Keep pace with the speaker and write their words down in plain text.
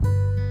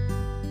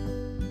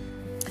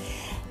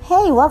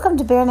Hey, welcome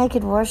to Bare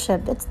Naked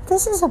Worship.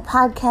 This is a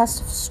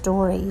podcast of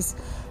stories.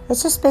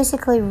 It's just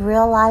basically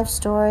real life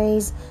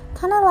stories,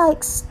 kind of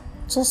like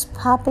just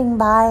popping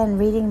by and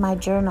reading my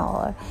journal.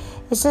 Or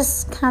it's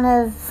just kind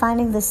of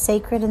finding the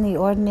sacred in the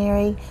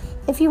ordinary.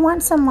 If you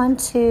want someone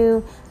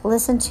to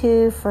listen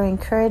to for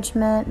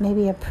encouragement,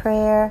 maybe a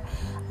prayer,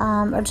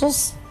 or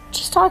just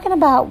talking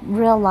about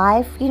real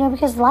life,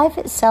 because life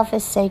itself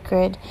is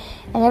sacred.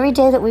 And every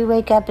day that we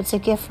wake up, it's a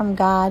gift from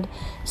God.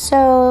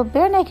 So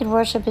Bare Naked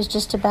Worship is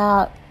just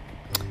about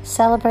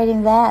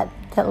celebrating that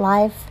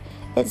life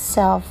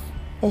itself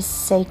is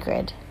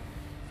sacred.